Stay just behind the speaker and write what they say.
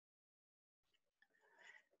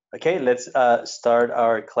Okay, let's start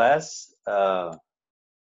our class. We're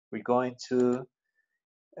going to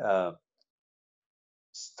uh,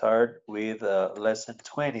 start with lesson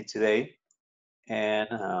 20 today. And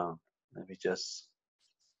let me just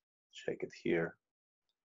check it here.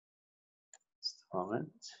 Just a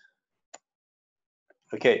moment.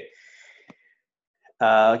 Okay.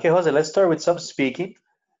 Okay, Jose, let's start with some speaking,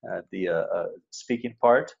 the speaking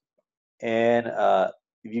part. And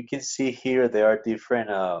if you can see here, there are different,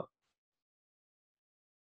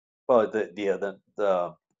 well, the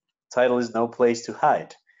title is No Place to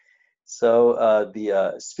Hide. So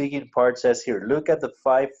the speaking part says here, look at the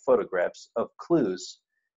 5 photographs of clues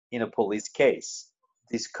in a police case.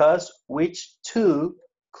 Discuss which 2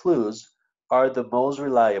 clues are the most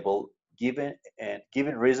reliable given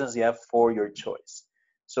reasons you have for your choice.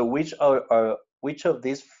 So which of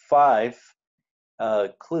these 5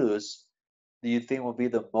 clues do you think will be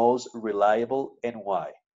the most reliable and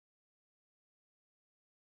why?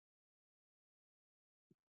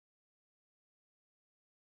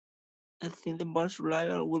 I think the most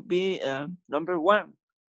reliable would be number one,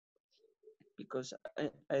 because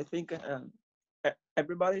I think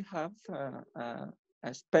everybody have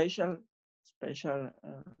a special,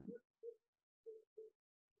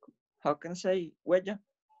 how can I say, huella.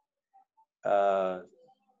 Uh,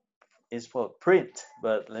 is for print,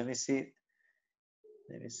 but let me see.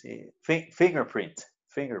 Let me see. Fingerprint.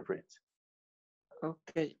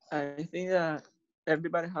 Okay, I think that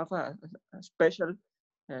everybody have a special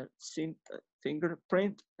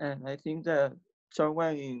fingerprint, and I think that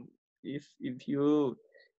someone if you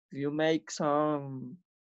make some,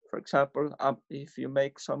 for example, if you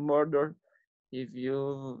make some murder, if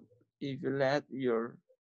you if you let your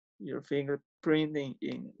fingerprint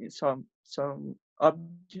in some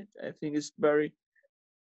object, I think it's very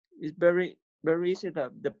easy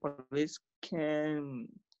that the police can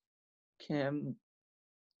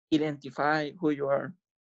identify who you are.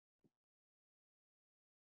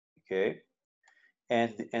 Okay.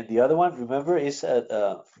 And the other one, remember, is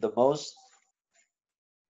the most.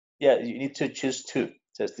 Yeah, you need to choose two. It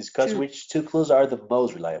says discuss Two. which 2 clues are the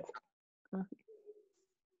most reliable. uh,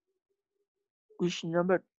 Which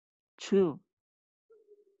number two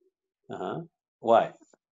Uh huh. Why?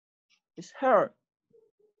 is her?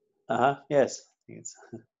 Yes. It's,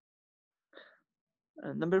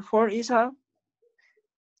 Number four is a.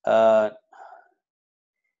 uh,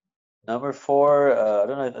 number 4. I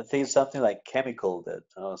don't know. I think it's something like chemical that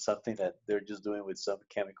something that they're just doing with some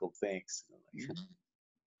chemical things.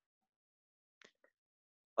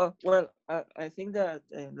 Oh well, I think that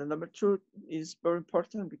the number two is very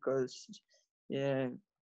important because yeah,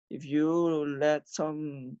 if you let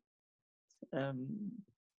some um,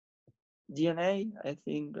 DNA, I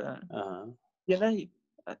think Uh-huh. DNA.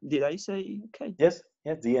 Did I say okay? Yes.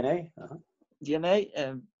 Yeah. DNA. Uh-huh. DNA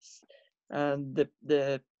and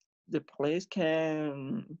the police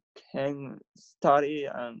can study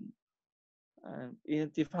and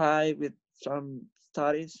identify with some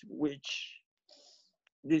studies which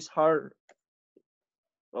this heart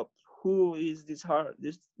of who is this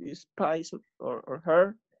spice or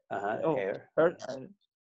her oh Hair. her Yes.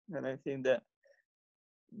 and I think that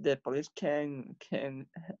the police can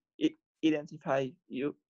identify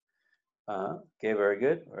you. Okay, very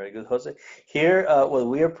good, Jose. Here, what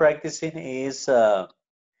we are practicing is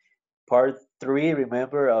part 3.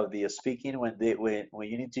 Remember of the speaking when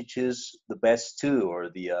you need to choose the best 2 or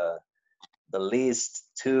the least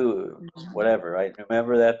 2, whatever, right?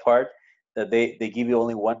 Remember that part that they give you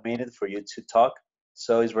only 1 minute for you to talk.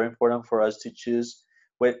 So it's very important for us to choose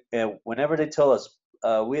whenever they tell us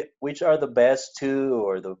which are the best 2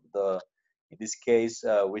 or the in this case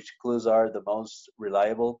which clues are the most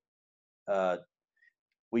reliable. Uh,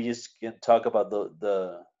 we just can talk about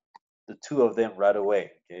the 2 of them right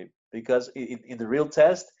away, okay? Because in the real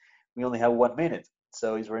test, we only have 1 minute,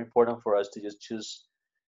 so it's very important for us to just choose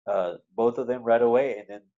both of them right away and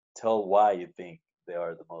then tell why you think they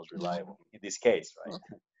are the most reliable in this case, right?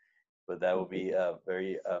 But that will Okay. be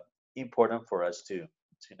very important for us to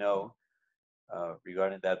know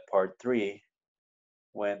regarding that part 3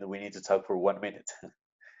 when we need to talk for 1 minute.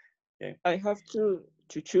 Okay. I have to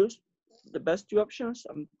choose the best two options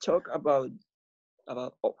and talk about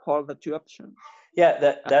all the two options Yeah,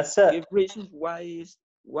 that and that's give reasons why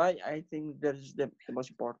I think that is the most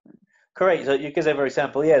important. correct. So you can say, for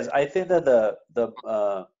example, yes, I think that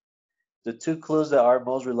the 2 clues that are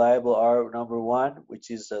most reliable are number 1,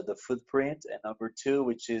 which is the footprint, and number 2,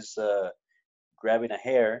 which is grabbing a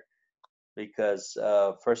hair. Because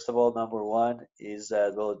first of all, number 1 is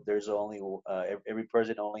that well, there's only every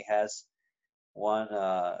person only has one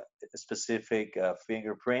specific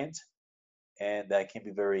fingerprint, and that can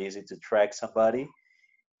be very easy to track somebody.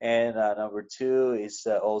 And number two is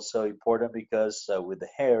also important because with the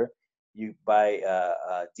hair, you by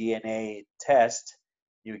a DNA test,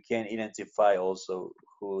 you can identify also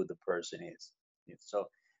who the person is. So,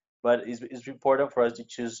 but it's important for us to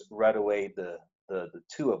choose right away the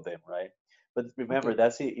two of them, right? But remember, Okay.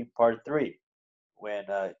 that's in part three when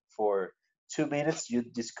for 2 minutes you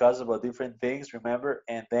discuss about different things, remember,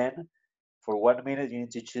 and then for 1 minute you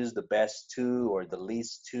need to choose the best two or the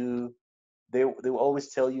least two. They will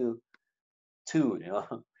always tell you two,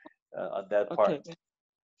 on that part. Okay.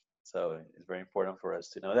 So it's very important for us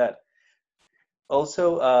to know that.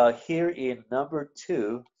 Also, here in number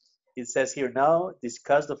two, it says here now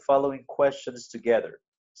discuss the following questions together.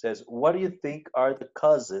 It says, what do you think are the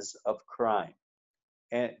causes of crime?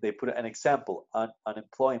 And they put an example on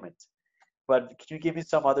unemployment. But can you give me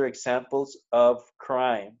some other examples of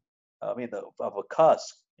crime? I mean, of a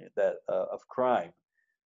cause that of crime,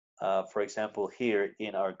 for example, here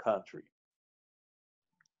in our country.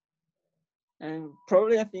 And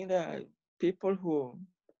probably I think that people who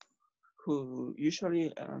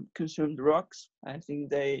usually consume drugs, I think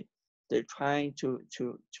they're trying to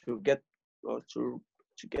get or to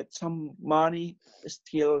get some money,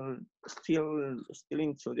 stealing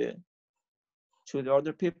to the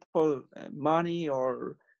other people money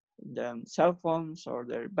or their cell phones or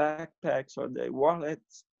their backpacks or their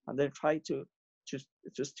wallets, and they try to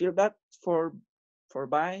to steal that for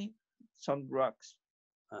buying some drugs.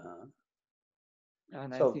 Uh-huh.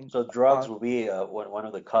 And I So, think so drugs will be one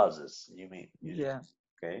of the causes. You mean? yeah,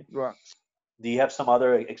 Okay. drugs. Do you have some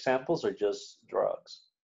other examples or just drugs?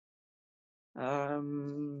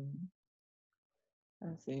 Um,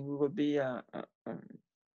 I think it would be I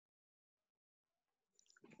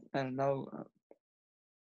don't know,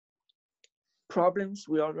 problems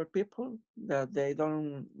with other people that they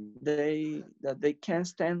can't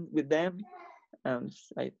stand with them, and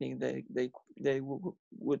I think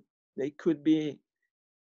would they could be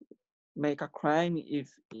make a crime if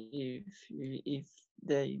they if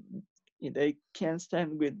they can't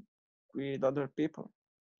stand with other people.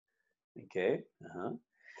 Okay. Uh-huh.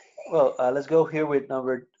 Well, let's go here with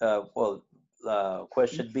number,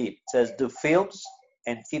 question B. It says, do films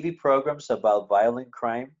and TV programs about violent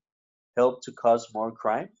crime help to cause more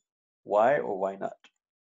crime? Why or why not?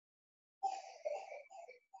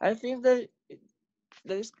 I think that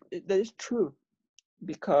is true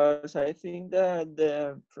because I think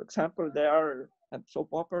that for example, there are soap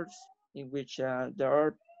operas in which there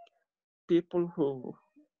are people who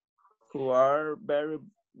are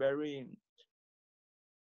very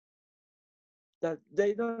that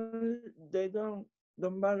they don't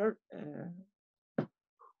matter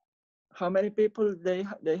how many people they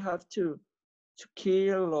have to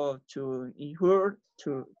kill or to injure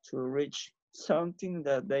to reach something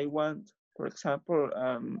that they want. For example,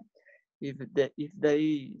 if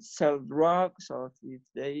they sell drugs or if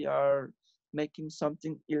they are making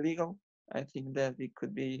something illegal, I think that it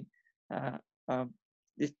could be uh, um,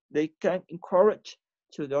 they can encourage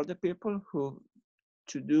to the other people who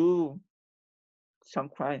to do some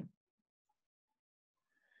crime.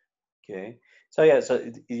 Okay. So yeah, so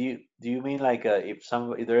do you mean like if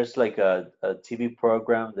there's like a TV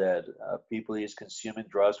program that people is consuming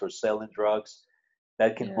drugs or selling drugs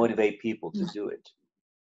that can Yeah, motivate people to do it?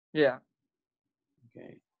 yeah.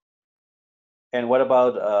 Okay. And what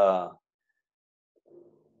about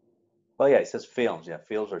well, yeah, it says films. Yeah,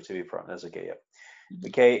 films or TV program. That's okay. Yeah. Mhm.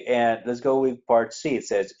 Okay, and let's go with part C. It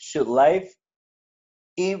says, should life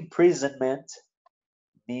imprisonment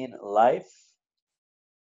mean life?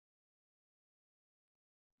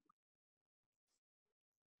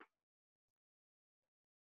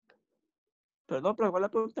 Perdón, pero ¿cuál es la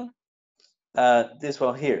pregunta? This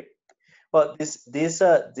one here. Well,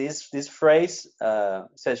 this phrase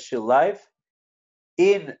says, should life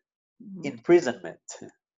in Mhm. imprisonment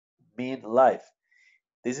mean life?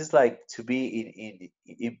 This is like to be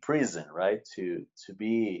in prison, right? To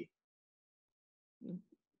be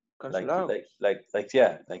Carcelado.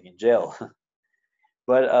 yeah, like in jail.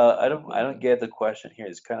 But I don't Okay. get the question here.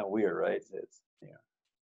 It's kind of weird, right? Yeah.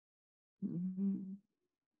 Mhm.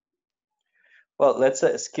 Well, let's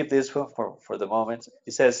skip this one for the moment.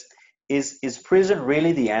 It says, is prison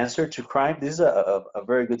really the answer to crime? This is a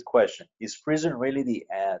very good question. Is prison really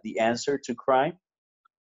the answer to crime?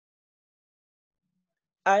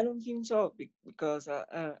 I don't think so because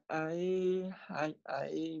I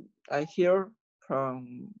hear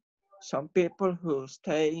from some people who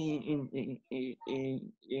stay in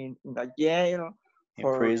the jail In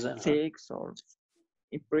for prison, huh? 6 or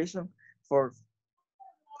in prison for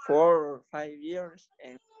 4 or 5 years,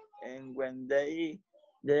 and when they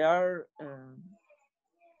are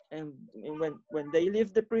and when they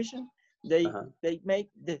leave the prison, Uh-huh. they make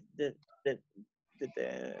the, the,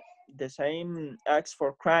 the, the same acts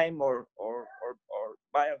for crime or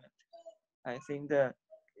violence. I think that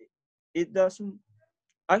it doesn't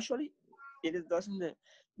actually it doesn't the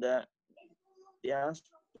the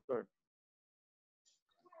answer.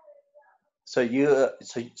 So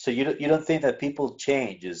you don't think that people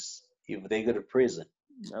change is if they go to prison?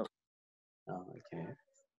 No. Oh, okay.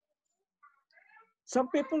 Some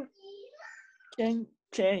people can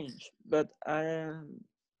change, but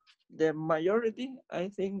the majority, I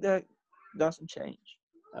think, that doesn't change.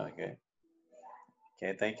 Okay.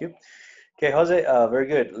 Okay, thank you. Okay, Jose, very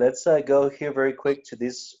good. Let's go here very quick to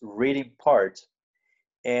this reading part.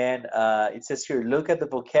 And it says here, look at the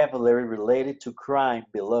vocabulary related to crime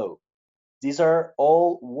below. These are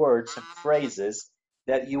all words and phrases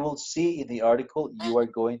that you will see in the article you are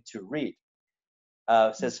going to read.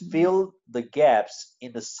 It says, Mhm. fill the gaps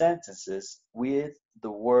in the sentences with the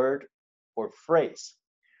word or phrase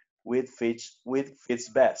with fits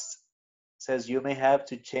best. It says you may have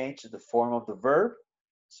to change the form of the verb,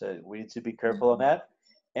 so we need to be careful on Mhm. that.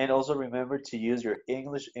 And also remember to use your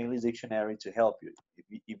English dictionary to help you.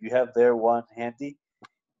 If you have there one handy,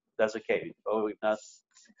 that's okay. Or if not,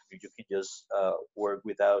 you can just work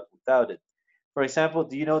without it. For example,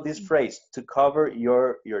 do you know this phrase to cover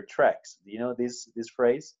your tracks? Do you know this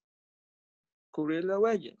phrase? Cubrir las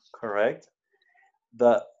huellas. Correct.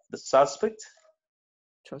 The suspect,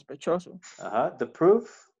 Sospechoso. the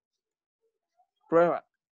proof, Prueba.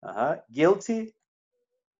 guilty,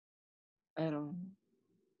 I don't.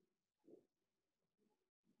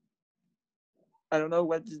 I don't know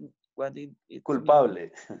what it means. culpable,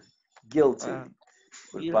 guilty, Uh,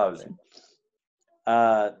 culpable.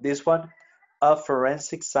 Guilty. This one, a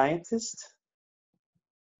forensic scientist,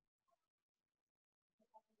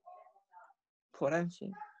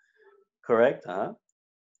 Forense. correct?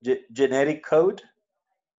 Genetic code,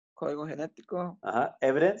 Código genético.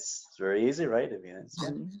 evidence, it's very easy, right? Evidence, yeah.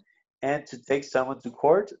 Mhm. And to take someone to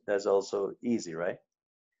court, that's also easy, right?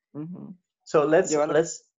 Mhm. So let's Llevar.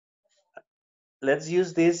 let's let's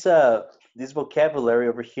use this vocabulary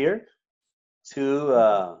over here to Mhm.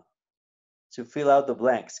 uh, to fill out the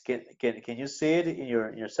blanks. Can you see it in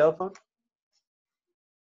your cell phone?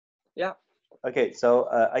 Yeah. Okay, so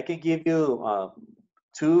I can give you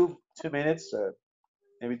two minutes,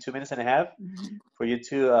 maybe 2 minutes and a half, Mhm. for you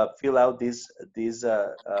to fill out these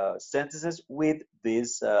sentences with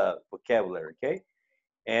this vocabulary. Okay,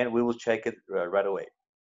 and we will check it right away.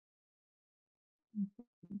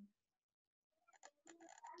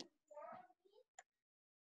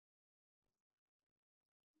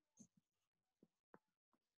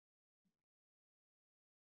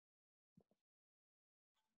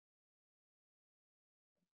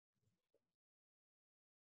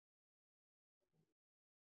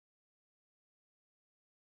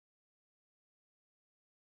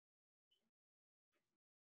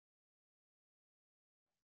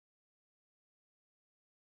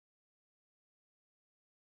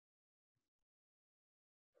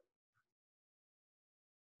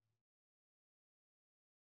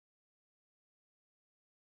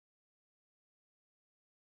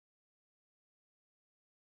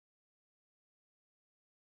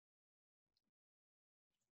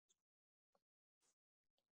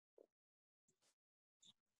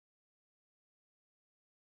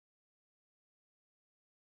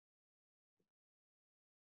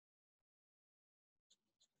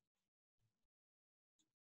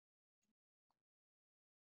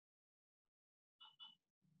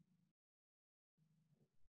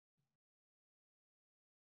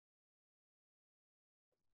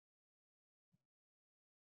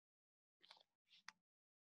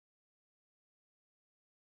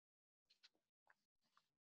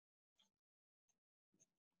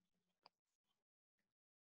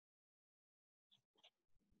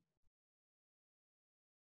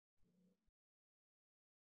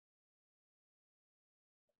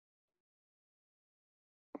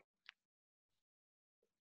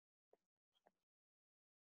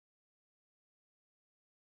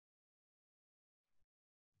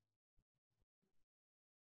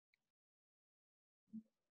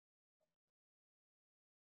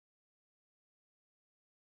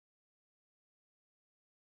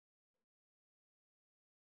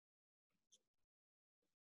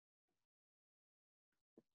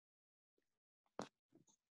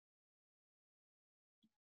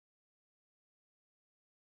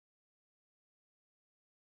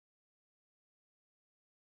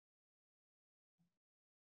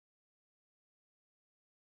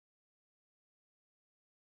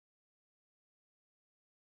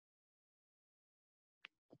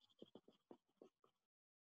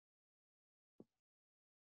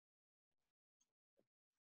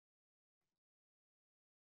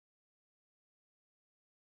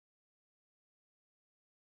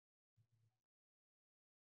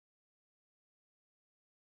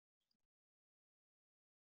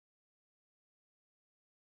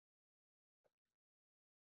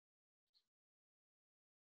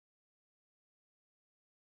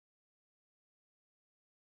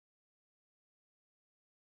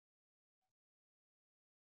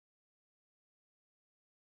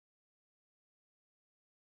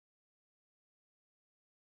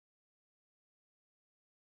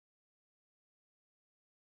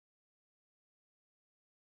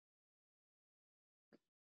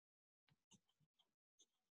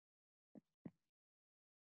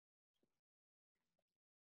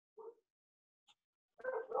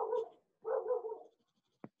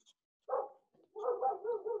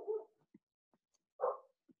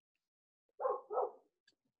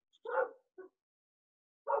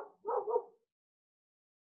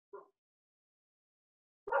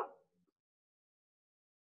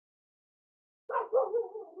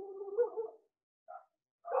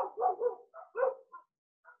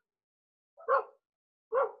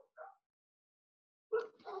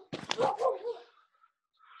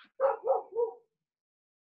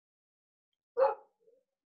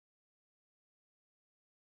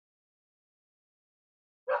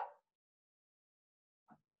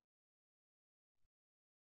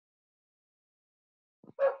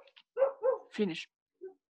 Finish.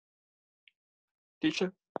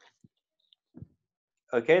 Teacher.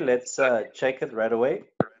 Okay, let's check it right away.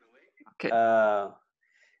 Okay.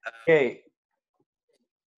 Okay,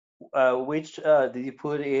 which did you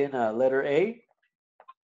put in letter A?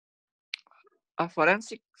 A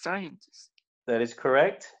forensic scientist. That is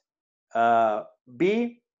correct.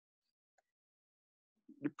 B,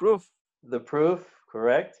 The proof. the proof,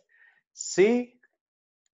 correct. C,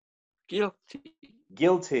 Guilty.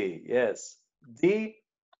 guilty, yes. D,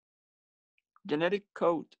 Genetic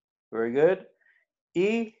code. very good.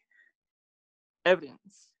 E,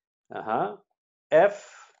 Evidence.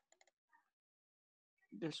 F,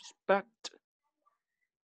 The suspect.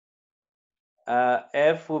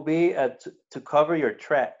 F will be to cover your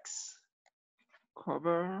tracks.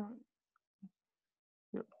 Cover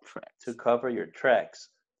your tracks. To cover your tracks.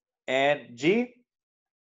 And G,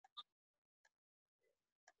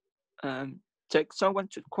 Take someone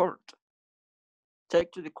to court.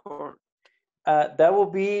 Take to the court. that will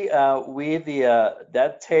be with the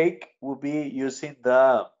that take will be using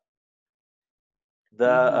the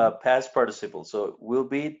past participle. So it will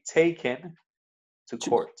be taken to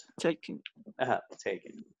court. Taken.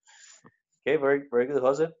 Taken. Okay, very very good,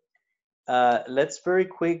 Jose. Let's very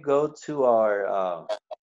quick go to our.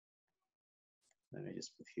 Let me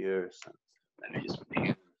just put here.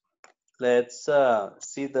 Let's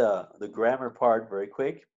see the grammar part very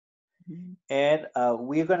quick. And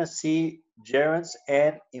we're going to see gerunds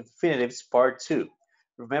and infinitives part 2.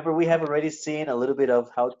 Remember, we have already seen a little bit of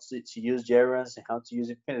how to use gerunds and how to use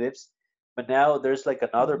infinitives, but now there's like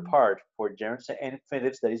another part for gerunds and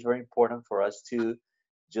infinitives that is very important for us to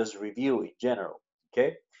just review in general,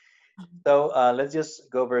 okay? So let's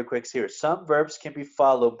just go very quick here. Some verbs can be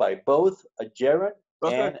followed by both a gerund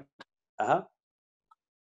and...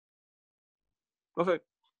 Profe,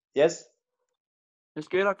 Yes? es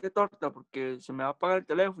que era que torta porque se me va a apagar el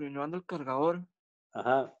teléfono y no ando el cargador.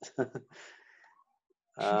 O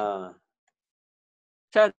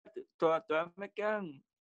sea, todavía me quedan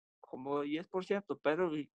como 10%,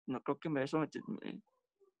 pero no creo que eso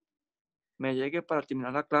me llegue para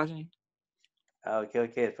terminar la clase. Ok,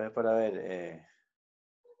 espera para ver.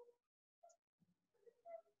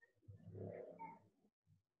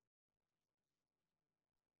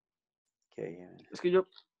 Okay. Es que yo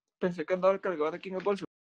pensé que andaba el cargador aquí en el bolso.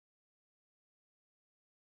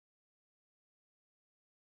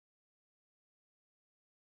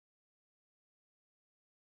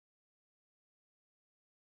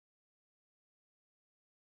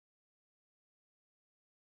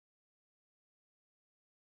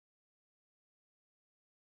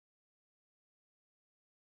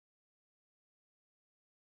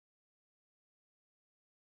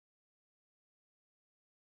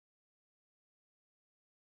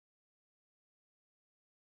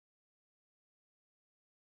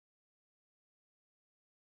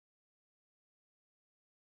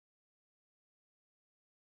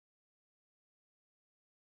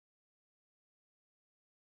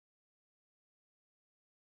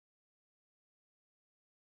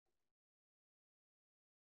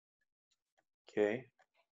 Okay.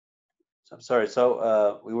 So I'm sorry.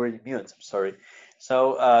 So we were in mute. I'm sorry.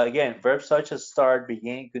 So again, verbs such as start,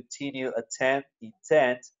 begin, continue, attend,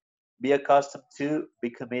 intent, be accustomed to, be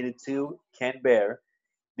committed to, can bear.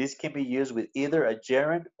 This can be used with either a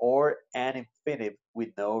gerund or an infinitive with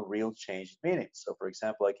no real change in meaning. So for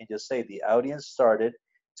example, I can just say the audience started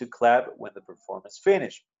to clap when the performance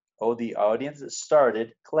finished. Oh, the audience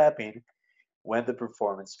started clapping when the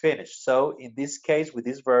performance finished. So in this case, with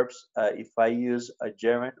these verbs, if I use a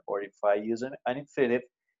gerund or if I use an infinitive,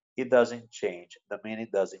 it doesn't change. The meaning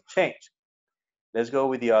doesn't change. Let's go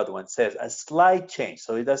with the other one. It says a slight change.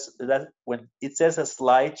 So it does that when it says a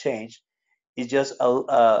slight change, it's just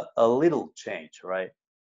a little change, right?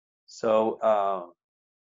 So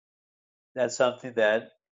that's something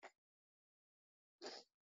that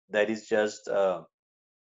is just a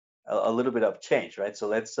little bit of change, right? So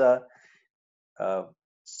let's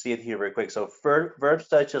see it here very quick. So verbs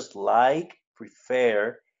such as like,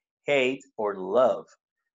 prefer, hate, or love.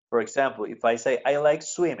 For example, if I say I like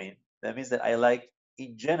swimming, that means that I like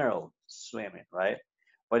in general swimming, right?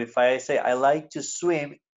 But if I say I like to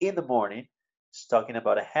swim in the morning, it's talking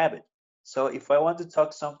about a habit. So if I want to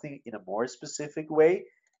talk something in a more specific way,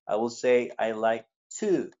 I will say I like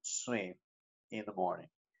to swim in the morning.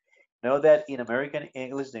 Know that in American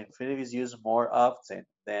English, the infinitive is used more often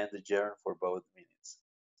than the gerund for both meanings.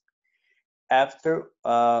 After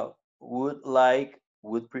would like,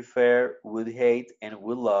 would prefer, would hate, and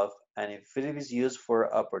would love, an infinitive is used for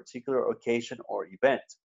a particular occasion or event.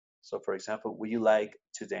 So for example, would you like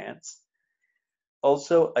to dance?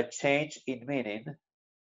 Also, a change in meaning.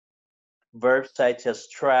 Verbs such as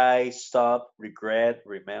try, stop, regret,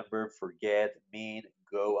 remember, forget, mean,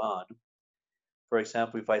 go on. For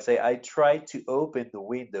example, if I say, I tried to open the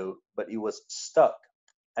window, but it was stuck.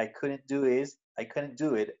 I couldn't do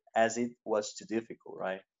it as it was too difficult,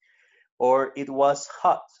 right? Or it was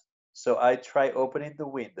hot. So I tried opening the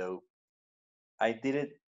window. I did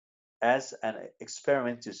it as an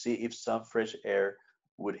experiment to see if some fresh air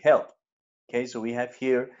would help. Okay, so we have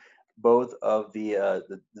here both of the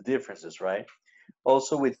differences, right?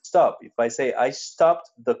 Also with stop, if I say I stopped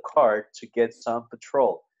the car to get some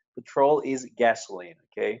petrol, petrol is gasoline.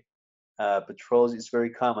 Okay, petrol is very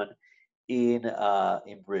common in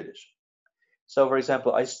British. So for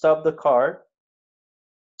example, I stopped the car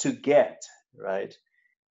to get, right,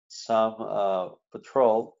 some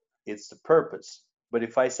petrol. It's the purpose. But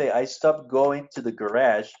if I say I stopped going to the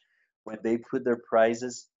garage when they put their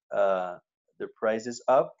prices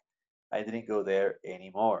up, I didn't go there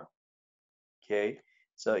anymore. Okay,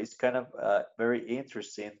 so it's kind of very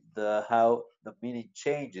interesting the how the meaning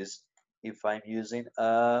changes if I'm using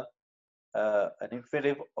an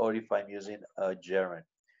infinitive or if I'm using a gerund.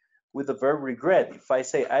 With the verb regret, if I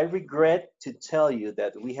say I regret to tell you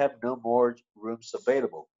that we have no more rooms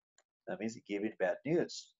available, that means giving bad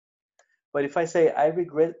news. But if I say I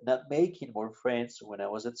regret not making more friends when I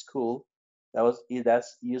was at school,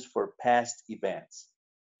 that's used for past events.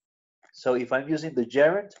 So if I'm using the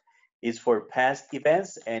gerund, it's for past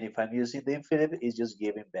events, and if I'm using the infinitive, it's just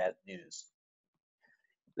giving bad news.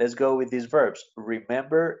 Let's go with these verbs: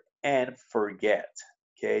 remember and forget.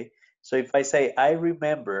 Okay. So if I say I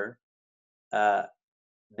remember, uh,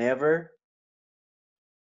 never.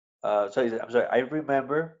 I'm sorry. I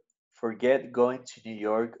remember forget going to New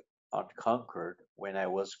York on Concord when I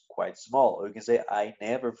was quite small. Or you can say I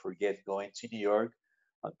never forget going to New York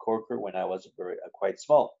on Concord when I was quite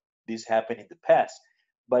small. This happened in the past.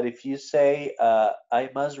 But if you say I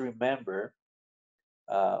must remember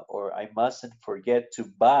or I mustn't forget to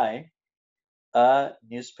buy a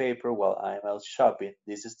newspaper while I'm out shopping,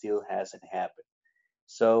 this still hasn't happened.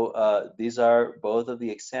 So these are both of the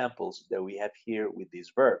examples that we have here with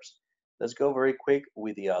these verbs. Let's go very quick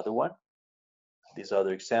with the other one. This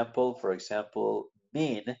other example, for example,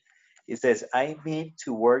 mean. It says, I mean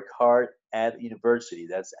to work hard at university.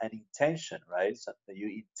 That's an intention, right? Something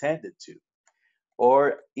you intended to.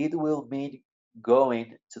 Or it will mean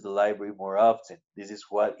going to the library more often. This is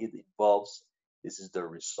what it involves. This is the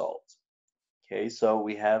result. Okay, so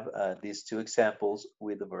we have these two examples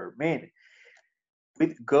with the verb mean.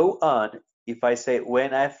 With go on, if I say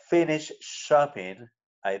when I finish shopping,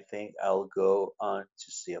 I think I'll go on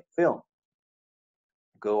to see a film.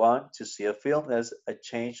 Go on to see a film, that's a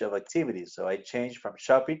change of activity. So I change from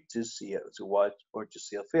shopping to watch or to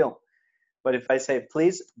see a film. But if I say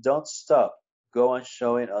please don't stop, go on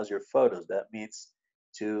showing us your photos, that means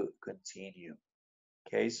to continue.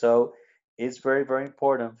 Okay, so it's very very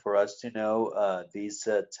important for us to know these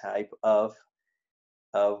type of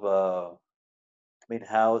I mean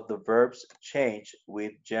how the verbs change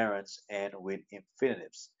with gerunds and with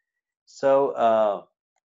infinitives. So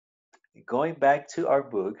going back to our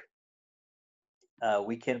book,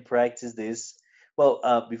 we can practice this.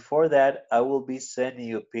 Well, before that, I will be sending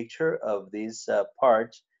you a picture of this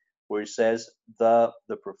part where it says the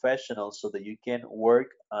professional, so that you can work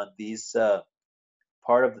on this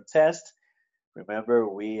part of the test. Remember,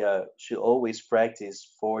 we should always practice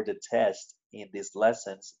for the test in these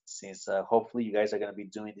lessons, since hopefully you guys are going to be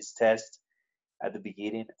doing this test at the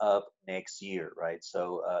beginning of next year, right?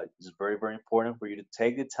 So it's very, very important for you to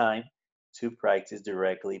take the time to practice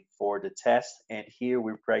directly for the test. And here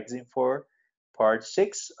we're practicing for part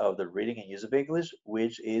 6 of the reading and use of English,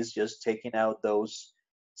 which is just taking out those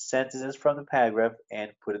sentences from the paragraph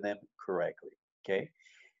and putting them correctly, okay?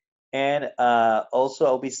 And also,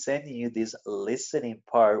 I'll be sending you this listening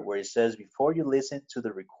part where it says before you listen to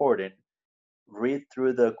the recording, read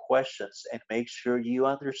through the questions and make sure you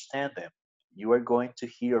understand them. You are going to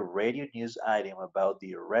hear a radio news item about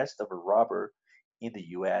the arrest of a robber in the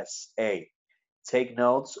USA. Take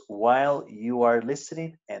notes while you are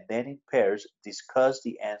listening and then in pairs discuss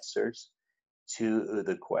the answers to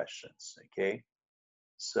the questions. Okay,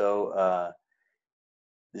 so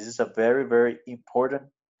this is a very, very important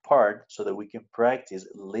part so that we can practice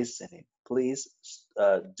listening. Please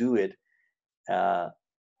do it. Uh,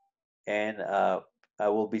 and I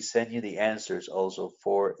will be sending you the answers also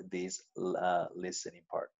for this listening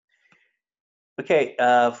part. Okay,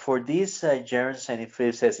 for these gerunds and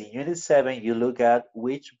infinitive says in Unit 7, you look at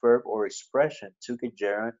which verb or expression took a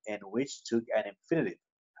gerund and which took an infinitive.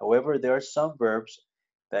 However, there are some verbs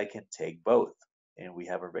that can take both. and we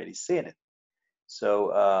have already seen it.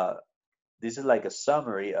 So this is like a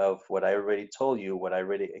summary of what I already told you, what I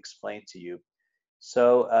already explained to you.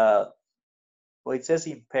 So, well, it says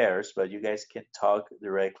in pairs, but you guys can talk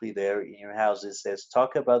directly there in your house. It says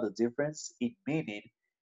talk about the difference in meaning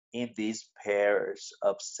in these pairs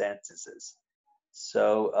of sentences.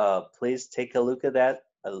 So please take a look at that.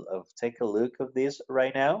 Take a look of this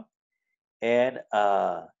right now, and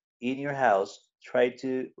in your house, try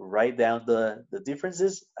to write down the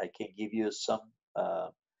differences. I can give you I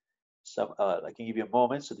can give you a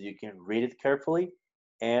moment so that you can read it carefully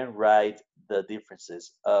and write the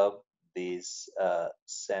differences of these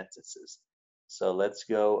sentences. So let's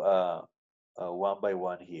go one by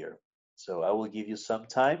one here. So I will give you some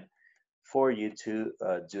time for you to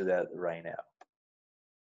do that right now.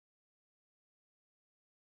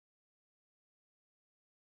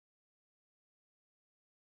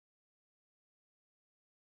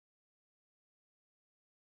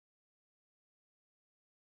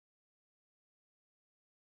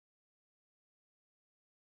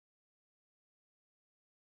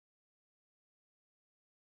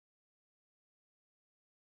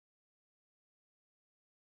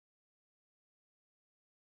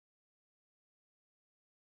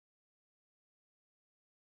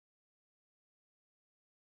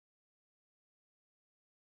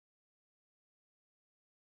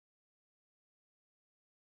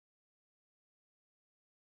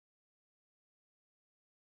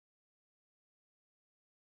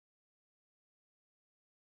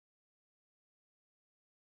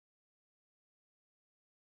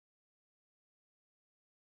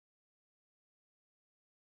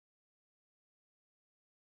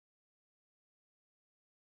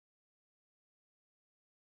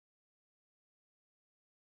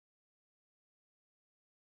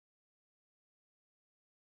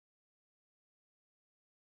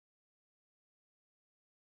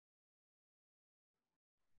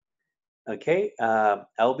 Okay,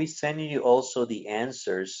 I'll be sending you also the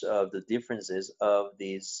answers of the differences of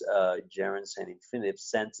these gerunds and infinitive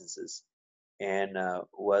sentences and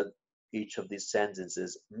what each of these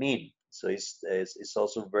sentences mean. So it's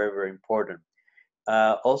also very, very important.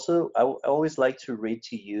 Also, I always like to read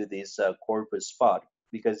to you this corpus spot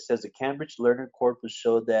because it says the Cambridge Learner Corpus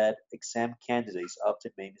showed that exam candidates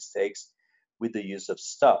often make mistakes with the use of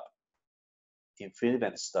stop, infinitive,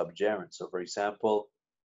 and stop gerund. So, for example,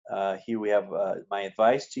 here we have my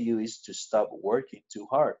advice to you is to stop working too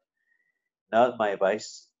hard. Not my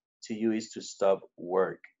advice to you is to stop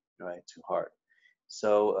work, right, too hard.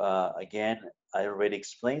 So again, I already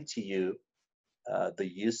explained to you the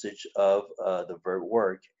usage of the verb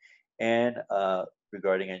work and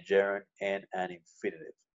regarding a gerund and an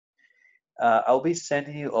infinitive. I'll be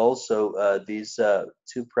sending you also these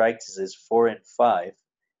two practices, 4 and 5,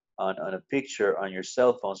 on a picture on your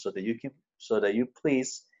cell phone, so that you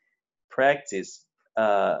please practice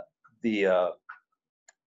the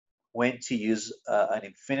when to use an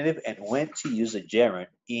infinitive and when to use a gerund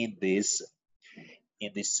in these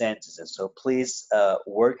sentences. So please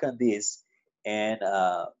work on this, and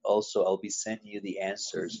also I'll be sending you the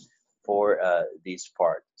answers for this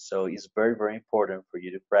part. So it's very, very important for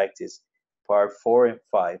you to practice part 4 and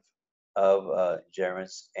 5 of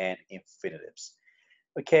gerunds and infinitives.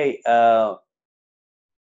 Okay,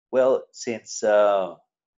 well, since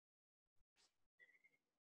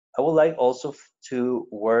I would like also to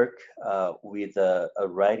work with a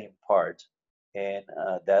writing part, and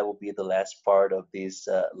that will be the last part of this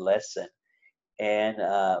lesson. And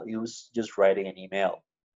use just writing an email.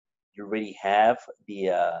 You already have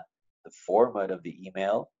the format of the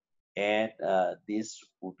email, and this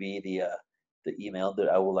will be the email that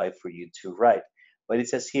I would like for you to write. But it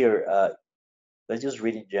says here, let's just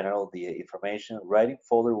read in general the information. Writing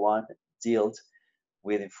folder one dealt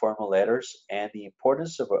with informal letters and the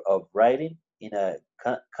importance of writing in a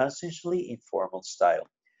consistently informal style.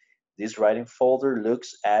 This writing folder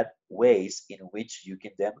looks at ways in which you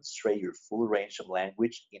can demonstrate your full range of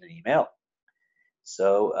language in an email.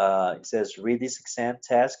 So it says, read this exam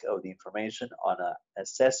task of the information on an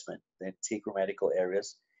assessment, then tick grammatical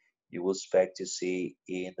areas you will expect to see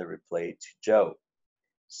in the reply to Joe.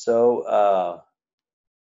 So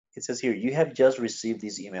it says here, you have just received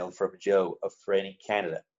this email from Joe, a friend in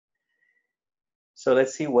Canada. So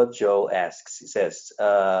let's see what Joe asks.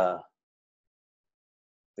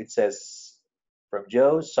 It says, from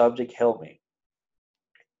Joe, subject, help me.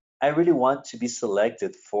 I really want to be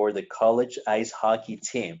selected for the college ice hockey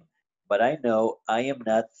team, but I know I am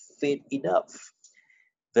not fit enough.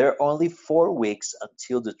 There are only 4 weeks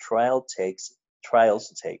until the trials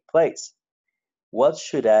take place. What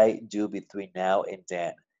should I do between now and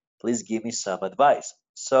then? Please give me some advice.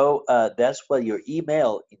 So that's what your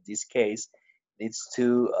email in this case needs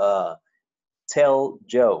to tell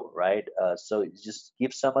Joe, right? So just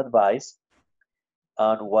give some advice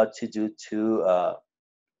on what to do to,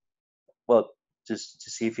 well, just to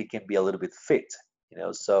see if he can be a little bit fit, you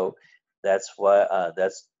know. So that's why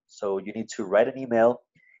that's so you need to write an email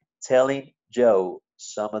telling Joe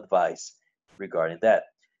some advice regarding that.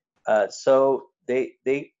 So they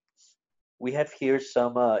we have here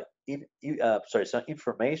some some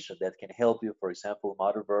information that can help you. For example,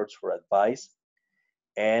 model verbs for advice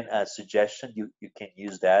and a suggestion. You can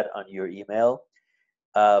use that on your email.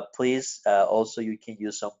 Please also you can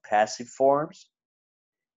use some passive forms.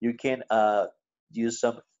 You can use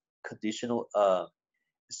some conditional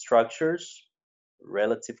structures,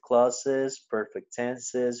 relative clauses, perfect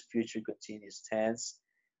tenses, future continuous tense,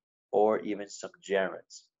 or even some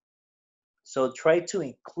gerunds. So try to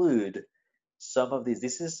include some of these.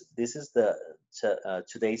 This is the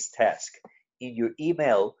today's task in your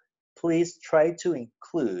email. Please try to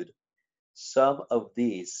include some of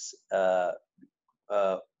these uh,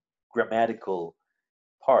 grammatical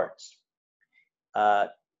parts, uh,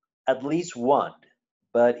 at least one.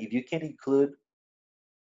 But if you can include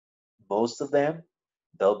most of them,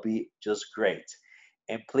 they'll be just great.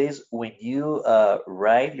 And please, when you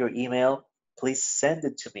write your email, please send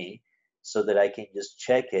it to me so that I can just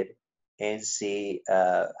check it and see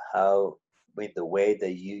how, in the way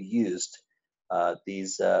that you used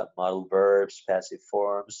these modal verbs, passive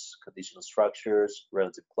forms, conditional structures,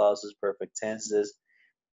 relative clauses, perfect tenses,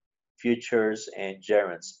 futures, and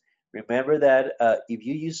gerunds. Remember that if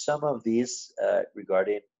you use some of these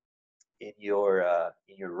regarding in your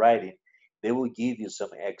writing, they will give you some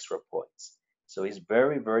extra points. So it's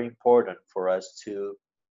very very important for us to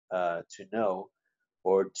know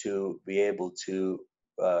or to be able to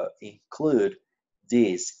include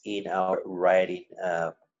this in our writing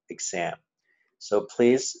exam. So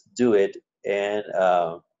please do it. And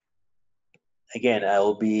again, I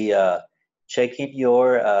will be checking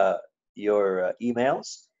your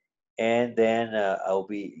emails, and then I'll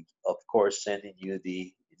be, of course, sending you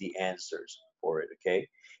the answers for it. Okay.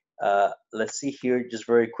 Let's see here, just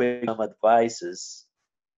very quick, some advices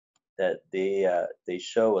that they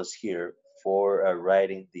show us here for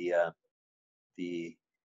writing the the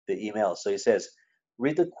email. So it says,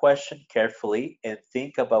 read the question carefully and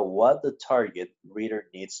think about what the target reader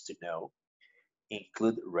needs to know.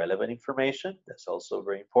 Include relevant information. That's also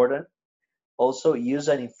very important. Also, use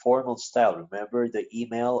an informal style. Remember, the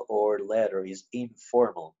email or letter is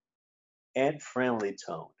informal and friendly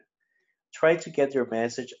tone. Try to get your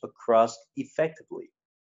message across effectively.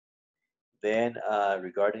 Then,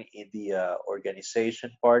 regarding in the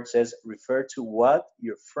organization part, says refer to what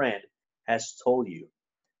your friend has told you.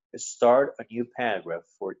 Start a new paragraph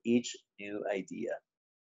for each new idea.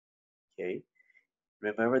 Okay.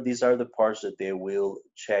 Remember, these are the parts that they will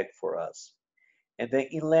check for us. And then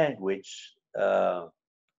in language, don't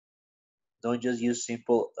just use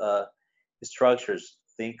simple structures.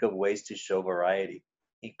 Think of ways to show variety.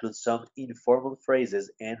 Include some informal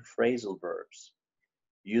phrases and phrasal verbs.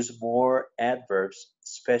 Use more adverbs,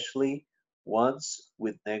 especially ones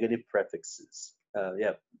with negative prefixes.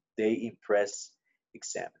 Yeah, they impress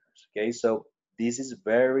examiners. Okay, so this is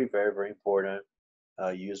very, very, very important.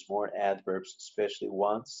 Use more adverbs, especially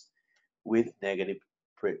ones with negative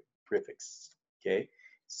prefix. Okay,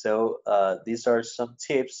 so these are some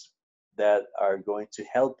tips that are going to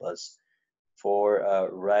help us for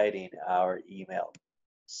writing our email.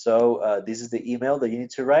 So this is the email that you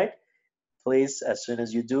need to write. Please, as soon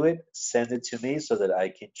as you do it, send it to me so that I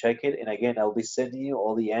can check it. And again, I'll be sending you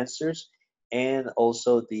all the answers and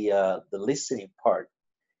also the listening part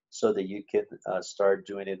so that you can start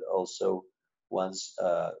doing it also once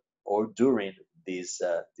or during this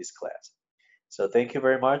class. So thank you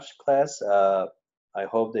very much, class. I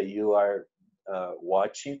hope that you are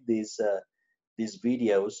watching these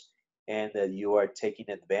videos and that you are taking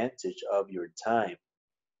advantage of your time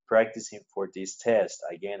practicing for this test.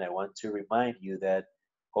 Again, I want to remind you that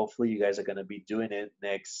hopefully you guys are going to be doing it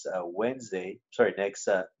next Wednesday, sorry, next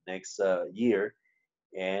year,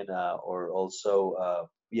 and or also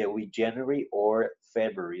yeah, we January or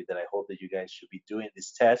February. That I hope that you guys should be doing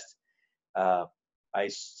this test. Uh, I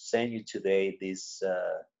sent you today this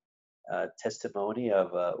testimony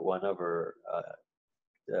of one of our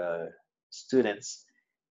students.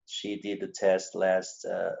 She did the test last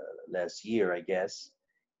year, I guess,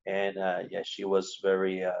 and yeah, she was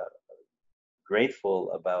very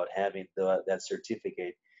grateful about having that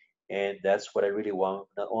certificate, and that's what I really want,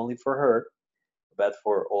 not only for her, but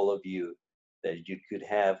for all of you. that you could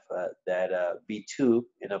have that B2,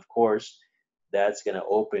 and of course, that's going to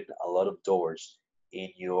open a lot of doors in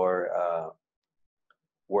your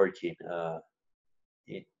working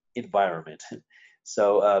environment.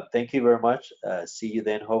 So thank you very much. See you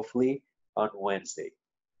then, hopefully on Wednesday.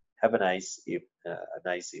 Have a nice evening.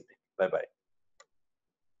 Bye bye.